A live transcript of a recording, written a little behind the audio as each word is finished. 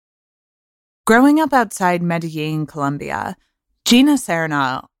Growing up outside Medellin, Colombia, Gina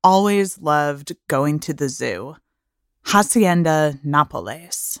Serna always loved going to the zoo. Hacienda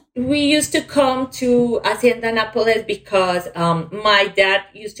Napoles. We used to come to Hacienda Napoles because my dad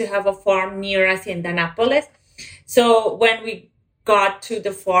used to have a farm near Hacienda Napoles. So when we got to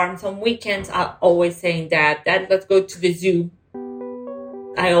the farm some weekends, I always saying, Dad, let's go to the zoo.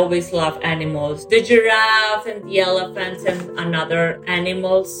 I always love animals. The giraffes and the elephants and other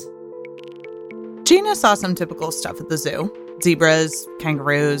animals. Gina saw some typical stuff at the zoo. Zebras,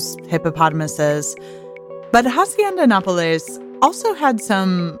 kangaroos, hippopotamuses. But Hacienda Napoles also had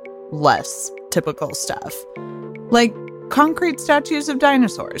some less typical stuff, like concrete statues of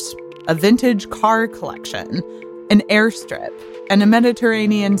dinosaurs, a vintage car collection, an airstrip, and a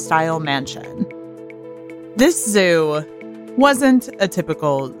Mediterranean-style mansion. This zoo wasn't a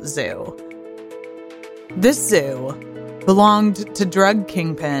typical zoo. This zoo belonged to drug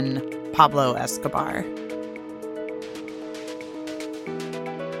kingpin Pablo Escobar.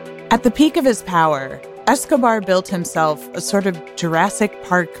 At the peak of his power, Escobar built himself a sort of Jurassic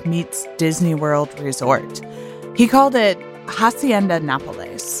Park meets Disney World resort. He called it Hacienda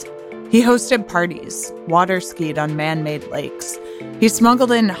Napoles. He hosted parties, water skied on man-made lakes. He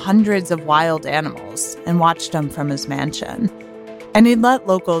smuggled in hundreds of wild animals and watched them from his mansion. And he'd let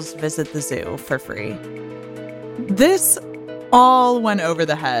locals visit the zoo for free. This all went over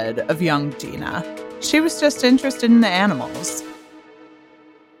the head of young Gina. She was just interested in the animals.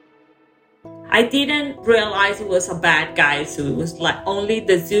 I didn't realize it was a bad guy zoo. It was like only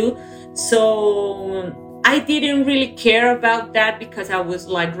the zoo. So I didn't really care about that because I was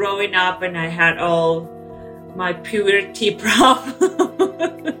like growing up and I had all my puberty problems.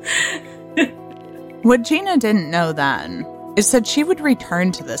 What Gina didn't know then is that she would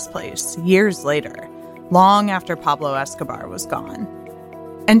return to this place years later, long after Pablo Escobar was gone.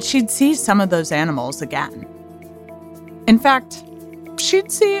 And she'd see some of those animals again. In fact, she'd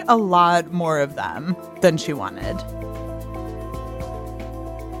see a lot more of them than she wanted.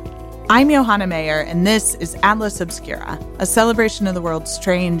 I'm Johanna Mayer, and this is Atlas Obscura, a celebration of the world's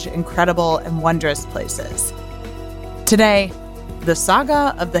strange, incredible, and wondrous places. Today, the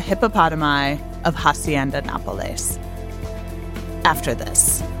saga of the hippopotami of Hacienda Napoles. After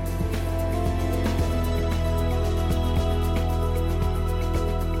this.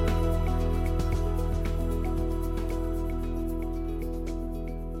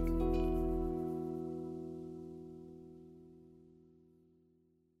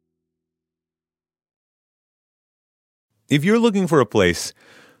 If you're looking for a place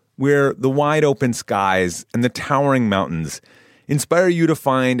where the wide open skies and the towering mountains inspire you to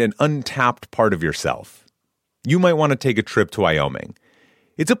find an untapped part of yourself, you might want to take a trip to Wyoming.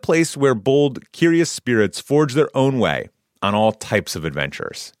 It's a place where bold, curious spirits forge their own way on all types of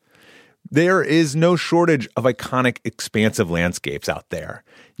adventures. There is no shortage of iconic, expansive landscapes out there.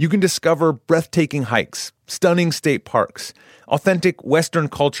 You can discover breathtaking hikes, stunning state parks, authentic Western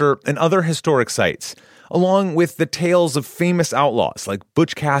culture, and other historic sites, along with the tales of famous outlaws like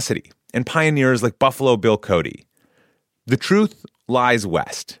Butch Cassidy and pioneers like Buffalo Bill Cody. The truth lies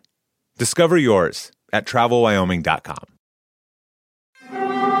west. Discover yours at travelwyoming.com.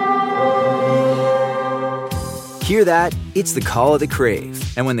 Hear that? It's the call of the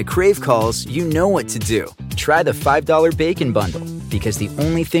Crave. And when the Crave calls, you know what to do. Try the $5 Bacon Bundle, because the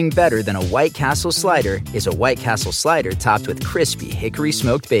only thing better than a White Castle slider is a White Castle slider topped with crispy hickory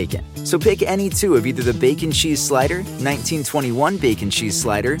smoked bacon. So pick any two of either the Bacon Cheese Slider, 1921 Bacon Cheese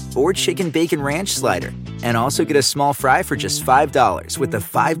Slider, or Chicken Bacon Ranch Slider. And also get a small fry for just $5 with the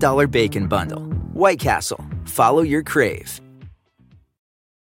 $5 Bacon Bundle. White Castle. Follow your Crave.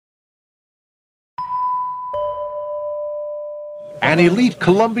 An elite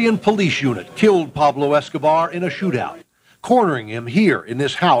Colombian police unit killed Pablo Escobar in a shootout, cornering him here in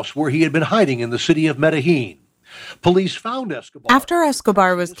this house where he had been hiding in the city of Medellin. Police found Escobar. After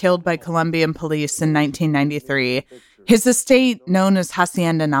Escobar was killed by Colombian police in 1993, his estate, known as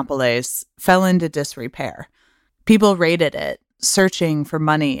Hacienda Napoles, fell into disrepair. People raided it, searching for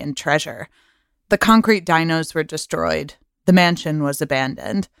money and treasure. The concrete dinos were destroyed. The mansion was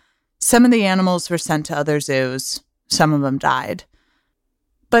abandoned. Some of the animals were sent to other zoos. Some of them died.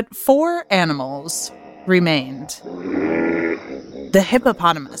 But 4 animals remained. The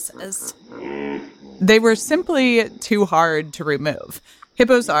hippopotamuses. They were simply too hard to remove.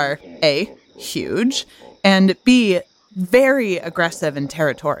 Hippos are A, huge, and B, very aggressive and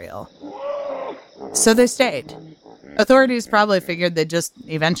territorial. So they stayed. Authorities probably figured they'd just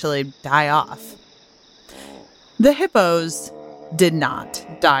eventually die off. The hippos did not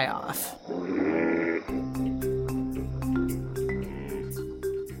die off.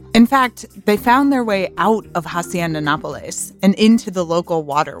 In fact, they found their way out of Hacienda Napoles and into the local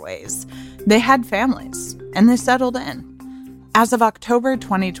waterways. They had families, and they settled in. As of October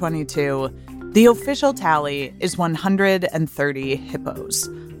 2022, the official tally is 130 hippos,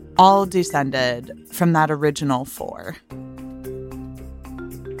 all descended from that original 4.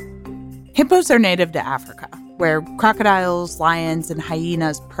 Hippos are native to Africa, where crocodiles, lions, and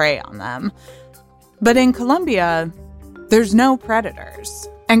hyenas prey on them. But in Colombia, there's no predators.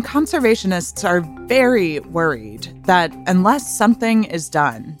 And conservationists are very worried that unless something is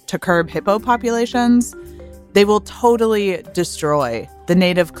done to curb hippo populations, they will totally destroy the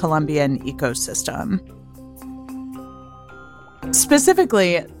native Colombian ecosystem.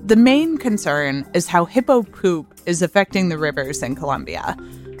 Specifically, the main concern is how hippo poop is affecting the rivers in Colombia.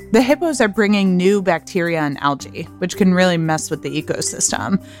 The hippos are bringing new bacteria and algae, which can really mess with the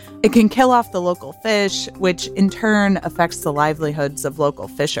ecosystem. It can kill off the local fish, which in turn affects the livelihoods of local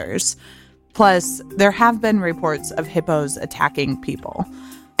fishers. Plus, there have been reports of hippos attacking people.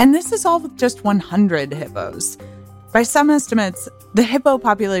 And this is all with just 100 hippos. By some estimates, the hippo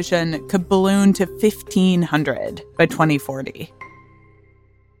population could balloon to 1,500 by 2040.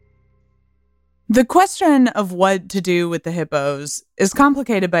 The question of what to do with the hippos is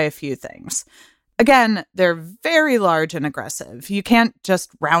complicated by a few things. Again, they're very large and aggressive. You can't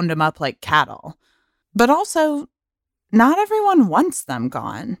just round them up like cattle. But also, not everyone wants them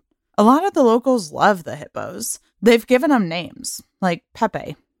gone. A lot of the locals love the hippos. They've given them names, like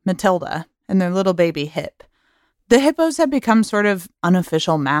Pepe, Matilda, and their little baby Hip. The hippos have become sort of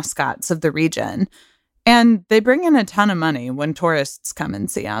unofficial mascots of the region, and they bring in a ton of money when tourists come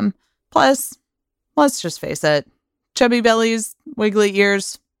and see them. Plus, let's just face it, chubby bellies, wiggly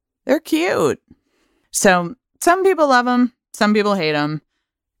ears, they're cute. So some people love them, some people hate them,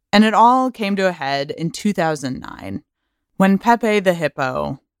 and it all came to a head in 2009 when Pepe the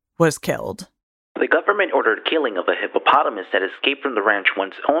hippo was killed. The government ordered killing of a hippopotamus that escaped from the ranch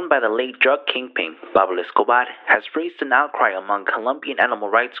once owned by the late drug kingpin Pablo Escobar has raised an outcry among Colombian animal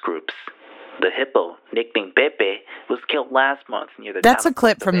rights groups. The hippo, nicknamed Pepe, was killed last month near the That's town a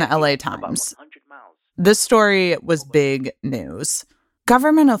clip of from the Pepe, LA about Times. 100 miles. This story was big news.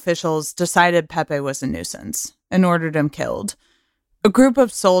 Government officials decided Pepe was a nuisance and ordered him killed. A group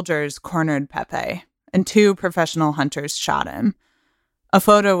of soldiers cornered Pepe, and 2 professional hunters shot him. A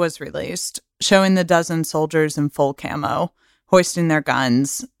photo was released showing the dozen soldiers in full camo, hoisting their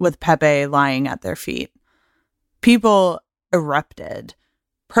guns, with Pepe lying at their feet. People erupted.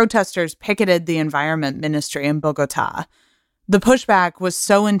 Protesters picketed the Environment Ministry in Bogota. The pushback was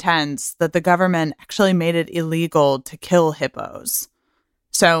so intense that the government actually made it illegal to kill hippos.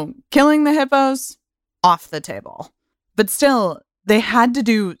 So, killing the hippos? Off the table. But still, they had to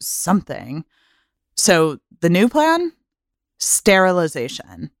do something. So, the new plan?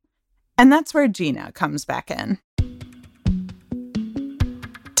 Sterilization. And that's where Gina comes back in.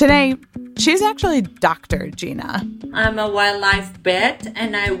 Today, she's actually Dr. Gina. I'm a wildlife vet,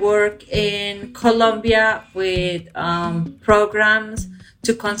 and I work in Colombia with programs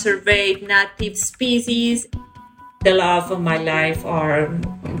to conserve native species. The love of my life are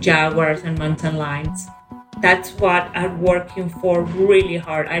jaguars and mountain lions. That's what I'm working for really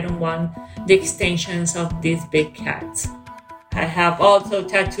hard. I don't want the extensions of these big cats. I have also a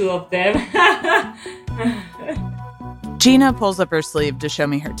tattoo of them. Gina pulls up her sleeve to show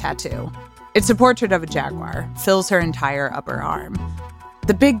me her tattoo. It's a portrait of a jaguar, fills her entire upper arm.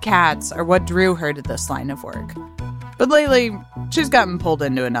 The big cats are what drew her to this line of work. But lately, she's gotten pulled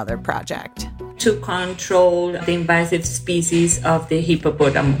into another project. To control the invasive species of the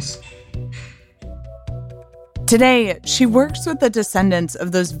hippopotamus. Today, she works with the descendants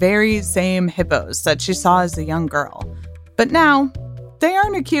of those very same hippos that she saw as a young girl. But now, they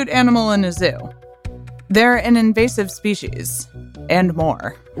aren't a cute animal in a zoo. They're an invasive species, and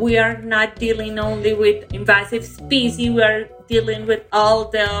more. We are not dealing only with invasive species, we are dealing with all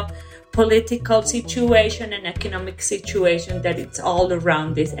the political situation and economic situation that it's all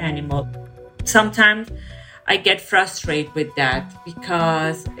around this animal. Sometimes I get frustrated with that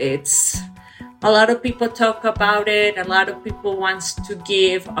because it's a lot of people talk about it, a lot of people wants to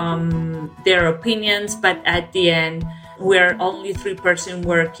give their opinions, but at the end, we're only 3 persons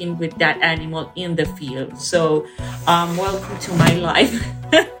working with that animal in the field. So, welcome to my life.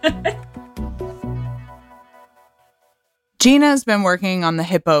 Gina's been working on the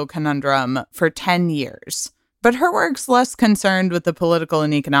hippo conundrum for 10 years, but her work's less concerned with the political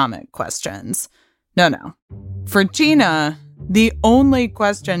and economic questions. No. For Gina, the only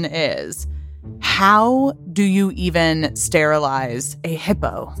question is, how do you even sterilize a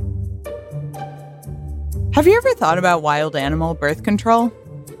hippo? Have you ever thought about wild animal birth control?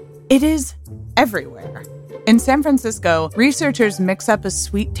 It is everywhere. In San Francisco, researchers mix up a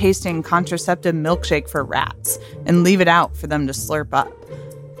sweet-tasting contraceptive milkshake for rats and leave it out for them to slurp up.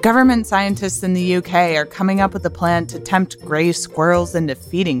 Government scientists in the UK are coming up with a plan to tempt gray squirrels into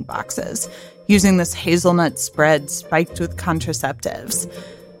feeding boxes, using this hazelnut spread spiked with contraceptives.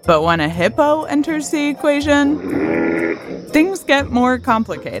 But when a hippo enters the equation, things get more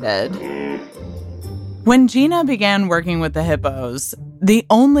complicated. When Gina began working with the hippos, the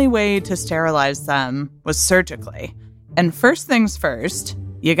only way to sterilize them was surgically. And first things first,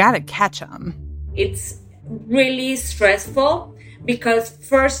 you gotta catch them. It's really stressful because,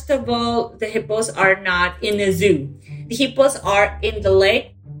 first of all, the hippos are not in a zoo. The hippos are in the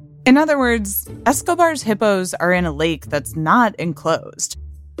lake. In other words, Escobar's hippos are in a lake that's not enclosed.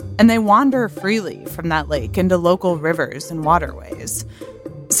 And they wander freely from that lake into local rivers and waterways.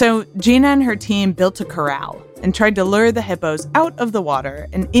 So Gina and her team built a corral and tried to lure the hippos out of the water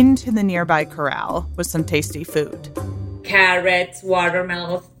and into the nearby corral with some tasty food. Carrots,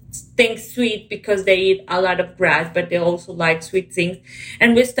 watermelons, things sweet because they eat a lot of grass, but they also like sweet things.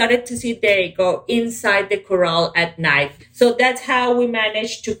 And we started to see they go inside the corral at night. So that's how we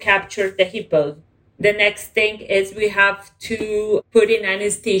managed to capture the hippos. The next thing is we have to put in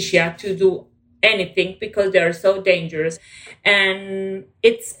anesthesia to do anything because they are so dangerous. And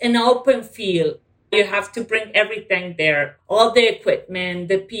it's an open field. You have to bring everything there, all the equipment,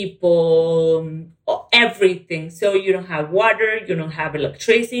 the people, everything. So you don't have water, you don't have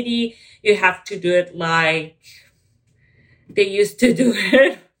electricity. You have to do it like they used to do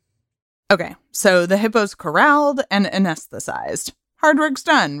it. Okay, so the hippos corralled and anesthetized. Hard work's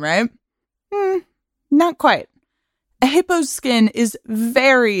done, right? Not quite. A hippo's skin is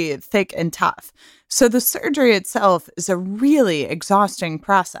very thick and tough, so the surgery itself is a really exhausting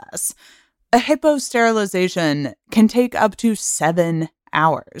process. A hippo sterilization can take up to 7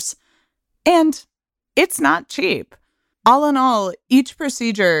 hours. And it's not cheap. All in all, each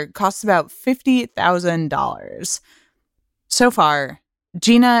procedure costs about $50,000. So far,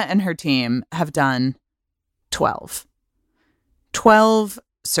 Gina and her team have done 12. 12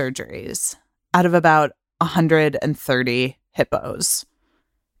 surgeries out of about 130 hippos.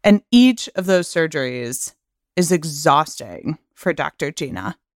 And each of those surgeries is exhausting for Dr.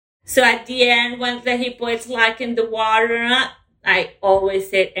 Gina. So at the end, when the hippo is like in the water, I always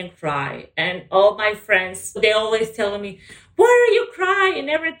sit and cry. And all my friends, they always tell me, why are you crying?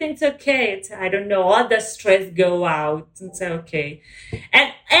 Everything's okay. It's, I don't know, all the stress go out. It's okay.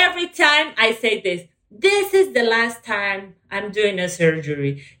 And every time I say this is the last time I'm doing a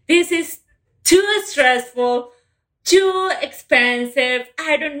surgery. This is too stressful, too expensive.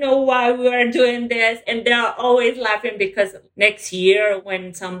 I don't know why we are doing this. And they're always laughing because next year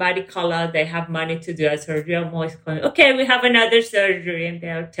when somebody calls out, they have money to do a surgery. I'm always going, okay, we have another surgery. And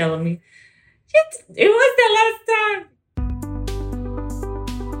they're telling me, it was the last time.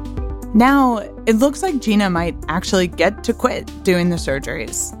 Now, it looks like Gina might actually get to quit doing the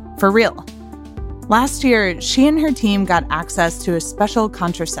surgeries. For real. Last year, she and her team got access to a special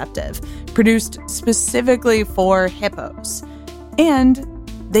contraceptive produced specifically for hippos. And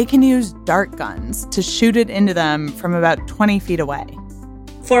they can use dart guns to shoot it into them from about 20 feet away.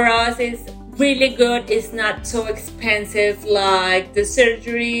 For us, it's really good. It's not so expensive like the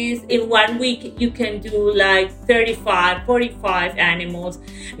surgeries. In 1 week, you can do like 35, 45 animals.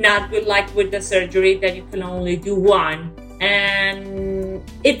 Not with the surgery that you can only do one. And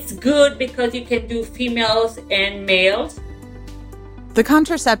it's good because you can do females and males. The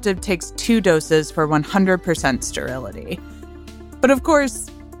contraceptive takes 2 doses for 100% sterility. But of course,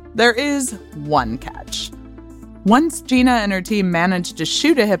 there is one catch. Once Gina and her team manage to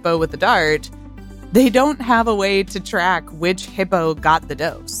shoot a hippo with a dart, they don't have a way to track which hippo got the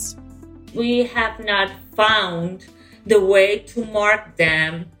dose. We have not found the way to mark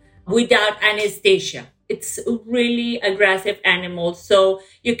them without anesthesia. It's really aggressive animals, so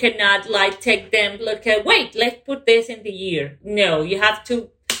you cannot take them, wait, let's put this in the ear. No, you have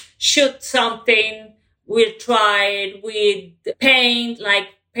to shoot something. We tried with paint, like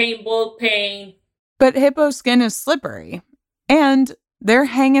paintball paint. But hippo skin is slippery, and they're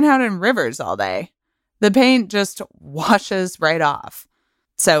hanging out in rivers all day. The paint just washes right off.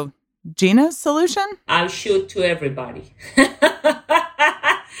 So, Gina's solution? I'll shoot to everybody.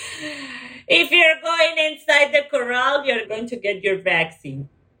 If you're going inside the corral, you're going to get your vaccine.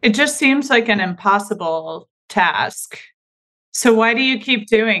 It just seems like an impossible task. So why do you keep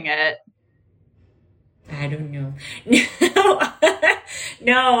doing it? I don't know.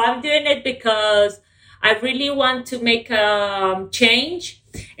 No, I'm doing it because I really want to make a change.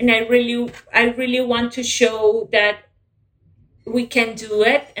 And I really want to show that we can do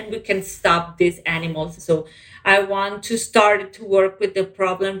it and we can stop these animals. So I want to start to work with the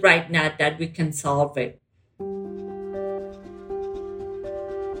problem right now that we can solve it.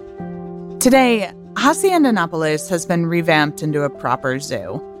 Today, Hacienda Napoles has been revamped into a proper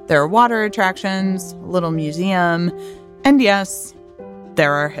zoo. There are water attractions, a little museum, and yes,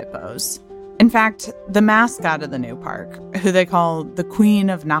 there are hippos. In fact, the mascot of the new park, who they call the Queen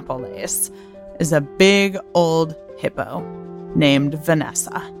of Napoles, is a big old hippo named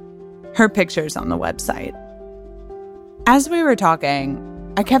Vanessa. Her picture's on the website. As we were talking,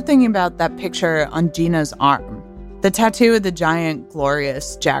 I kept thinking about that picture on Gina's arm. The tattoo of the giant,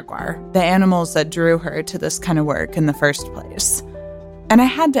 glorious jaguar, the animals that drew her to this kind of work in the first place. And I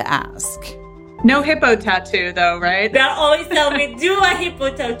had to ask. No hippo tattoo, though, right? They always tell me, do a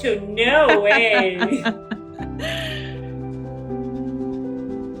hippo tattoo. No way.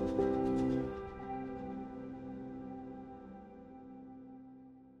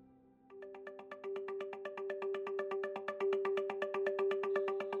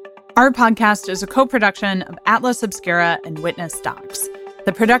 Our podcast is a co-production of Atlas Obscura and Witness Docs.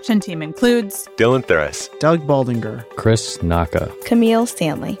 The production team includes Dylan Thuras, Doug Baldinger, Chris Naka, Camille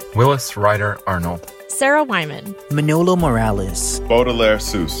Stanley, Willis Ryder Arnold, Sarah Wyman, Manolo Morales, Baudelaire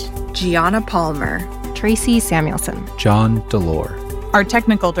Seuss, Gianna Palmer, Tracy Samuelson, John Delore. Our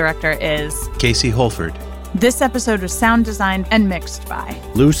technical director is Casey Holford. This episode was sound designed and mixed by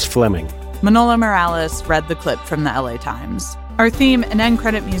Luce Fleming. Manolo Morales read the clip from the LA Times. Our theme and end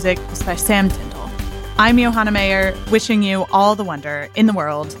credit music is by Sam Tyndall. I'm Johanna Mayer, wishing you all the wonder in the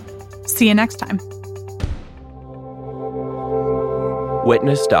world. See you next time.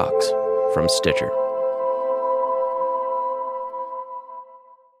 Witness Docs from Stitcher.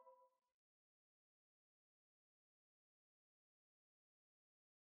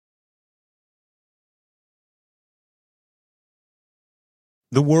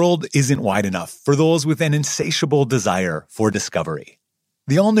 The world isn't wide enough for those with an insatiable desire for discovery.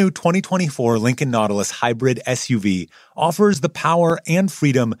 The all-new 2024 Lincoln Nautilus Hybrid SUV offers the power and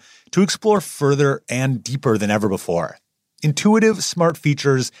freedom to explore further and deeper than ever before. Intuitive, smart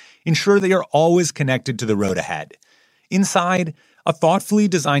features ensure they are always connected to the road ahead. Inside, a thoughtfully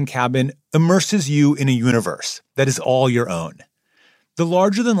designed cabin immerses you in a universe that is all your own. The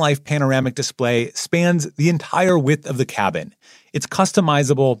larger-than-life panoramic display spans the entire width of the cabin. It's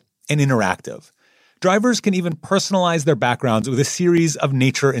customizable and interactive. Drivers can even personalize their backgrounds with a series of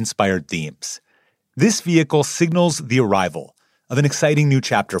nature-inspired themes. This vehicle signals the arrival of an exciting new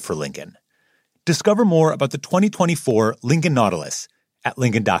chapter for Lincoln. Discover more about the 2024 Lincoln Nautilus at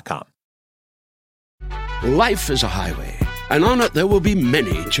Lincoln.com. Life is a highway, and on it there will be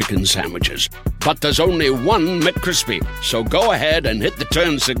many chicken sandwiches. But there's only one McCrispy. So go ahead and hit the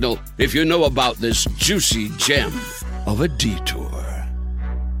turn signal if you know about this juicy gem of a detour.